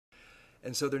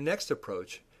And so their next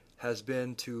approach has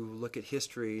been to look at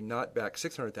history not back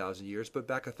 600,000 years, but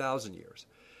back 1,000 years,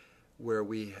 where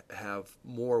we have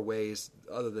more ways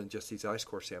other than just these ice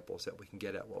core samples that we can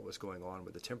get at what was going on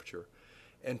with the temperature,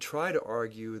 and try to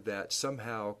argue that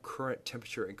somehow current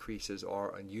temperature increases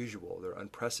are unusual, they're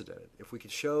unprecedented. If we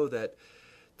could show that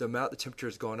the amount the temperature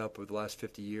has gone up over the last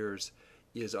 50 years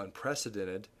is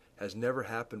unprecedented, has never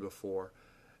happened before,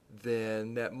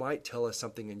 then that might tell us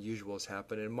something unusual has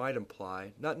happened, and it might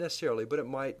imply, not necessarily, but it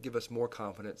might give us more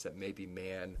confidence that maybe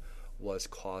man was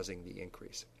causing the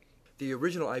increase. The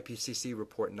original IPCC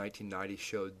report in 1990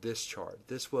 showed this chart.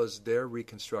 This was their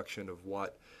reconstruction of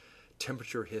what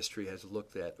temperature history has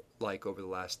looked at like over the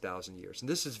last 1,000 years. And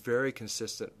this is very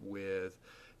consistent with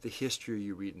the history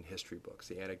you read in history books,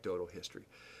 the anecdotal history.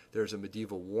 There's a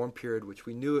medieval warm period, which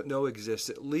we know exists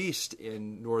at least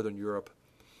in northern Europe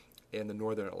and the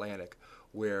northern Atlantic,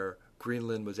 where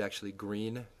Greenland was actually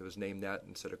green. It was named that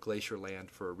instead of glacier land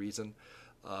for a reason,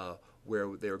 where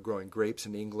they were growing grapes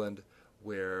in England,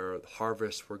 where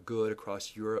harvests were good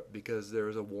across Europe because there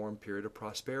was a warm period of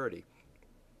prosperity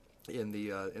in the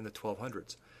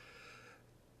 1200s.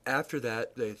 After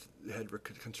that, they had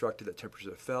reconstructed that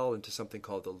temperatures fell into something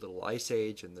called the Little Ice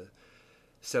Age in the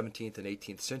 17th and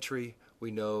 18th century. We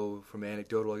know from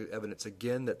anecdotal evidence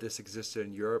again that this existed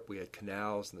in Europe. We had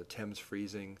canals and the Thames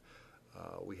freezing.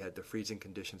 We had the freezing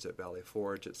conditions at Valley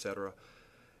Forge, etc.,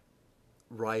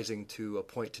 rising to a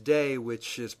point today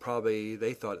which is probably,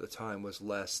 they thought at the time, was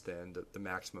less than the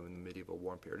maximum in the medieval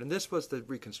warm period. And this was the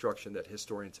reconstruction that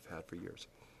historians have had for years.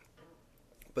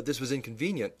 But this was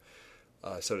inconvenient,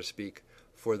 so to speak,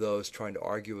 for those trying to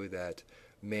argue that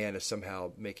man is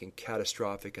somehow making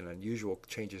catastrophic and unusual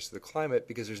changes to the climate,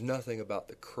 because there's nothing about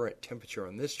the current temperature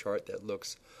on this chart that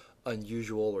looks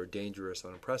unusual or dangerous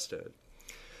or unprecedented.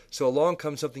 So along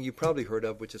comes something you probably heard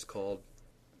of, which is called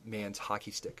man's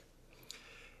hockey stick.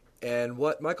 And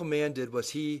what Michael Mann did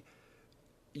was he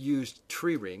used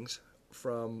tree rings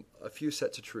from a few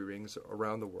sets of tree rings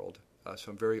around the world,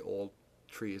 some very old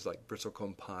trees like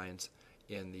bristlecone pines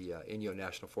in the Inyo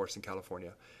National Forest in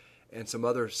California, and some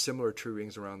other similar tree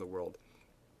rings around the world.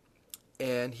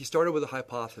 And he started with a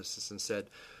hypothesis and said,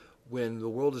 when the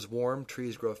world is warm,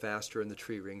 trees grow faster and the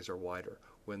tree rings are wider.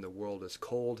 When the world is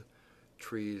cold,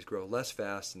 trees grow less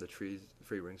fast and the tree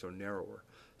rings are narrower.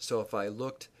 So if I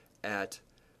looked at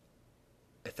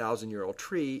a 1,000-year-old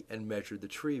tree and measured the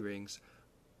tree rings,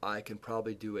 I can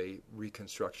probably do a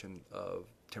reconstruction of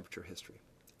temperature history.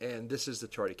 And this is the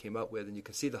chart he came up with, and you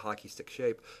can see the hockey stick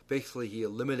shape. Basically, he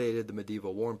eliminated the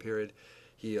medieval warm period.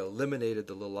 He eliminated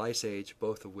the Little Ice Age,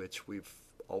 both of which we've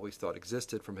always thought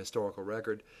existed from historical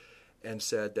record, and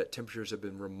said that temperatures have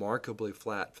been remarkably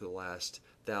flat for the last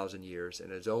 1,000 years,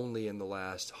 and it's only in the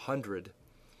last 100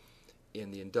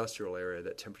 in the industrial area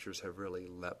that temperatures have really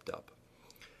leapt up.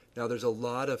 Now, there's a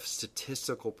lot of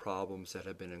statistical problems that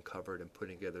have been uncovered in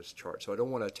putting together this chart, so I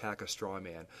don't want to attack a straw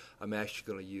man. I'm actually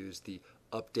going to use the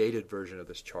updated version of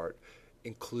this chart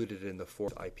included in the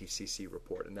fourth IPCC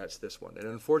report, and that's this one. And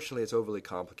unfortunately, it's overly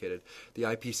complicated. The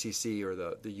IPCC, or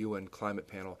the UN Climate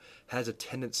Panel, has a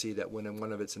tendency that when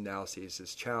one of its analyses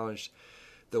is challenged,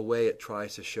 the way it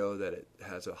tries to show that it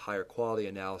has a higher quality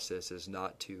analysis is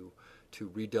not to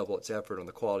redouble its effort on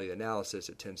the quality of the analysis.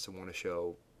 It tends to want to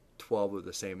show 12 of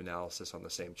the same analysis on the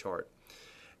same chart.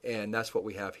 And that's what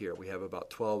we have here. We have about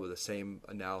 12 of the same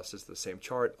analysis, the same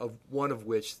chart, of one of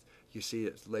which you see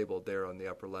it's labeled there on the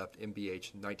upper left,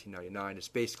 MBH 1999. It's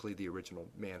basically the original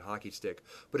man hockey stick,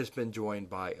 but it's been joined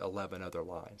by 11 other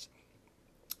lines.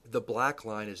 The black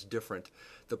line is different.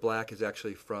 The black is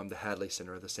actually from the Hadley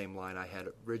Center, the same line I had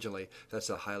originally. That's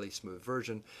a highly smooth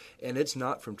version. And it's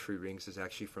not from tree rings. It's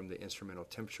actually from the instrumental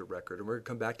temperature record. And we're going to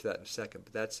come back to that in a second,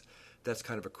 but that's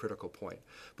kind of a critical point.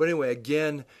 But anyway,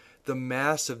 again, the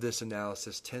mass of this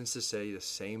analysis tends to say the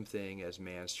same thing as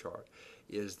Mann's chart,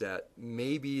 is that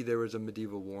maybe there was a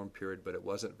medieval warm period, but it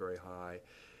wasn't very high.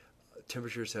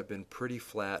 Temperatures have been pretty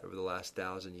flat over the last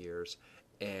 1,000 years,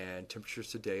 and temperatures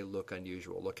today look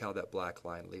unusual. Look how that black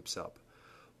line leaps up.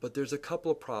 But there's a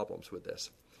couple of problems with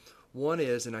this. One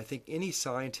is, and I think any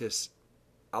scientist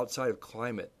outside of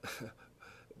climate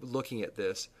looking at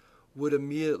this would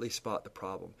immediately spot the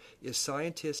problem, is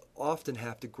scientists often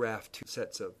have to graph two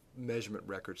sets of measurement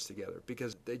records together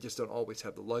because they just don't always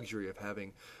have the luxury of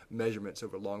having measurements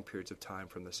over long periods of time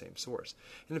from the same source.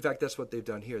 And in fact, that's what they've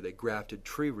done here. They grafted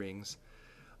tree rings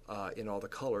in all the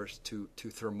colors to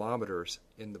thermometers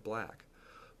in the black.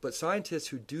 But scientists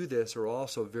who do this are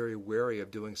also very wary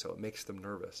of doing so. It makes them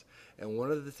nervous. And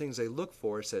one of the things they look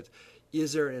for is that,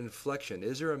 is there an inflection?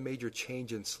 Is there a major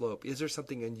change in slope? Is there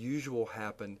something unusual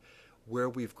happen where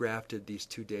we've grafted these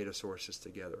two data sources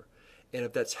together. And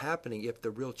if that's happening, if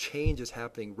the real change is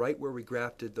happening right where we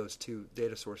grafted those two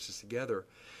data sources together,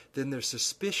 then they're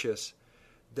suspicious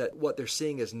that what they're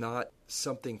seeing is not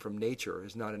something from nature,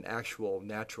 is not an actual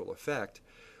natural effect.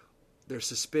 They're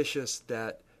suspicious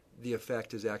that the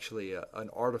effect is actually an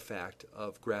artifact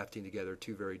of grafting together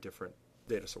two very different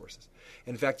data sources.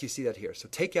 And in fact, you see that here. So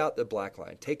take out the black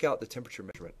line, take out the temperature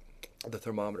measurement, the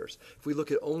thermometers. If we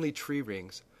look at only tree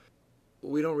rings,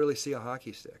 we don't really see a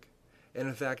hockey stick. And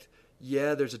in fact,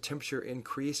 yeah, there's a temperature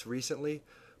increase recently,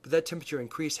 but that temperature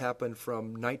increase happened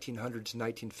from 1900 to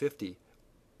 1950,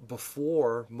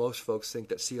 before most folks think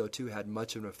that CO2 had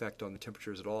much of an effect on the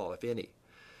temperatures at all, if any.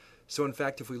 So in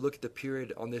fact, if we look at the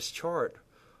period on this chart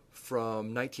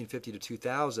from 1950 to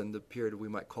 2000, the period we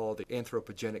might call the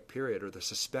anthropogenic period, or the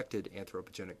suspected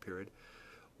anthropogenic period,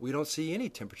 we don't see any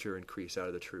temperature increase out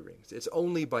of the tree rings. It's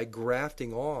only by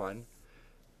grafting on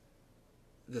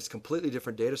this completely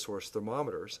different data source,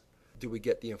 thermometers, do we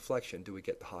get the inflection, do we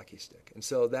get the hockey stick. And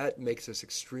so that makes us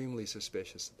extremely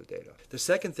suspicious of the data. The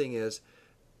second thing is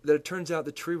that it turns out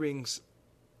the tree rings,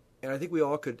 and I think we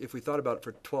all could, if we thought about it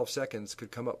for 12 seconds, could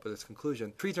come up with this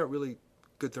conclusion. Trees aren't really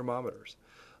good thermometers.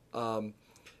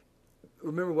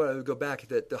 Remember what I would go back,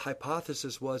 that the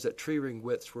hypothesis was that tree ring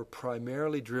widths were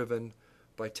primarily driven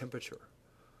by temperature.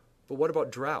 But what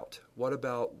about drought? What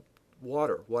about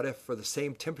water? What if for the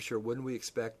same temperature, wouldn't we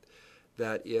expect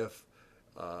that if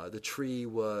the tree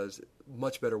was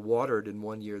much better watered in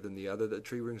one year than the other, that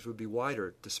tree rings would be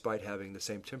wider despite having the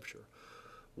same temperature?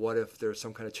 What if there's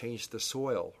some kind of change to the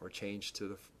soil or change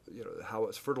to the, how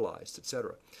it's fertilized,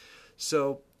 etc.?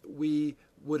 So we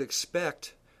would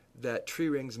expect that tree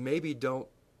rings maybe don't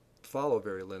follow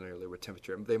very linearly with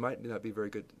temperature. They might not be very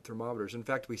good thermometers. In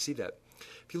fact, we see that.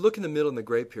 If you look in the middle in the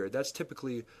gray period, that's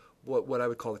typically what I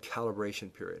would call the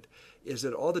calibration period, is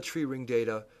that all the tree ring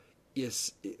data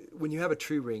is, when you have a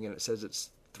tree ring and it says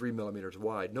it's 3 millimeters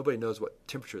wide, nobody knows what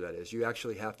temperature that is. You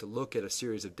actually have to look at a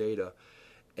series of data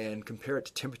and compare it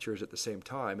to temperatures at the same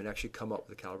time and actually come up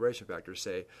with a calibration factor,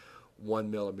 say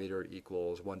 1 millimeter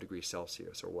equals 1 degree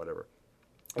Celsius or whatever.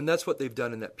 And that's what they've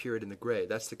done in that period in the gray.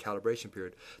 That's the calibration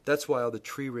period. That's why all the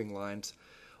tree ring lines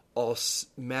all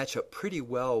match up pretty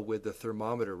well with the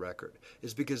thermometer record,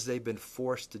 is because they've been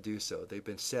forced to do so. They've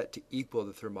been set to equal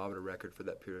the thermometer record for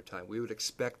that period of time. We would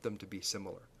expect them to be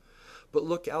similar. But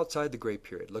look outside the gray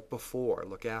period. Look before,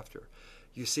 look after.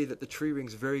 You see that the tree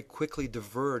rings very quickly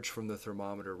diverge from the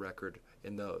thermometer record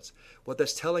in those. What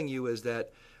that's telling you is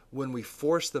that when we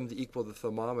force them to equal the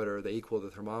thermometer, they equal the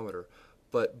thermometer.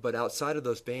 But outside of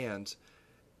those bands,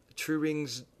 tree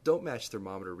rings don't match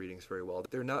thermometer readings very well.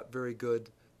 They're not very good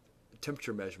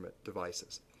temperature measurement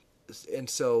devices. And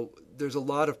so there's a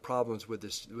lot of problems with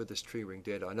this tree ring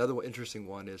data. Another interesting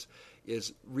one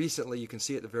is recently, you can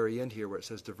see at the very end here where it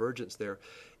says divergence there,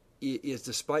 is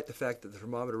despite the fact that the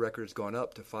thermometer record has gone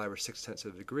up to 5 or 6 tenths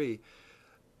of a degree,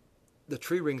 the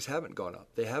tree rings haven't gone up.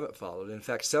 They haven't followed. In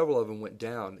fact, several of them went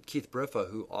down. Keith Briffa,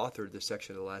 who authored this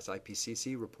section of the last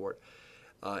IPCC report,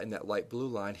 in that light blue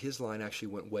line, his line actually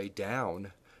went way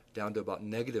down to about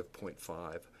negative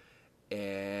 0.5.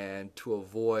 And to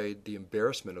avoid the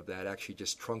embarrassment of that, actually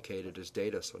just truncated his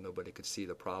data so nobody could see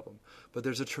the problem. But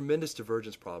there's a tremendous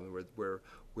divergence problem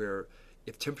where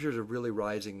if temperatures are really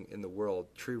rising in the world,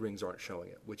 tree rings aren't showing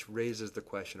it, which raises the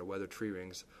question of whether tree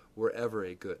rings were ever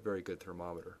a very good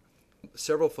thermometer.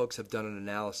 Several folks have done an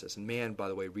analysis, and Mann, by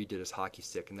the way, redid his hockey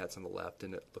stick, and that's on the left,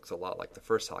 and it looks a lot like the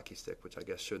first hockey stick, which I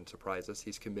guess shouldn't surprise us.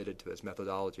 He's committed to his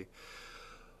methodology.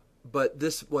 But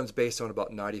this one's based on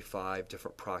about 95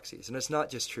 different proxies. And it's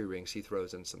not just tree rings. He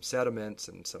throws in some sediments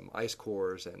and some ice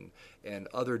cores and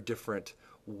other different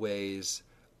ways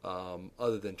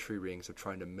other than tree rings of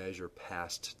trying to measure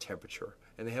past temperature.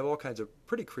 And they have all kinds of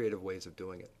pretty creative ways of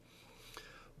doing it.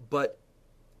 But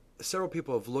several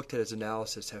people have looked at his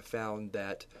analysis, have found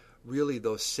that really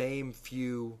those same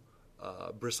few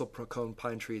bristlecone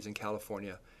pine trees in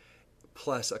California,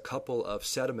 plus a couple of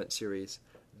sediment series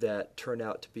that turn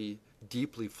out to be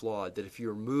deeply flawed, that if you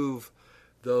remove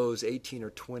those 18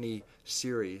 or 20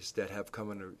 series that have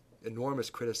come under enormous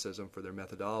criticism for their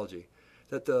methodology,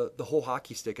 that the whole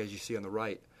hockey stick, as you see on the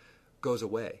right, goes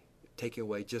away, taking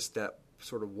away just that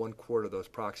sort of 1/4 of those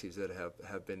proxies that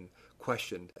have been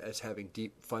questioned as having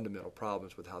deep fundamental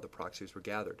problems with how the proxies were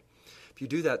gathered. If you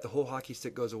do that, the whole hockey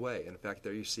stick goes away. In fact,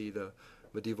 there you see the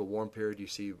medieval warm period, you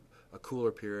see a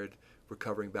cooler period,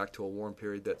 recovering back to a warm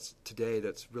period that's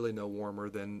really no warmer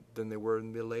than they were in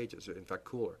the Middle Ages, in fact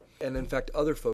cooler. And in fact, other folks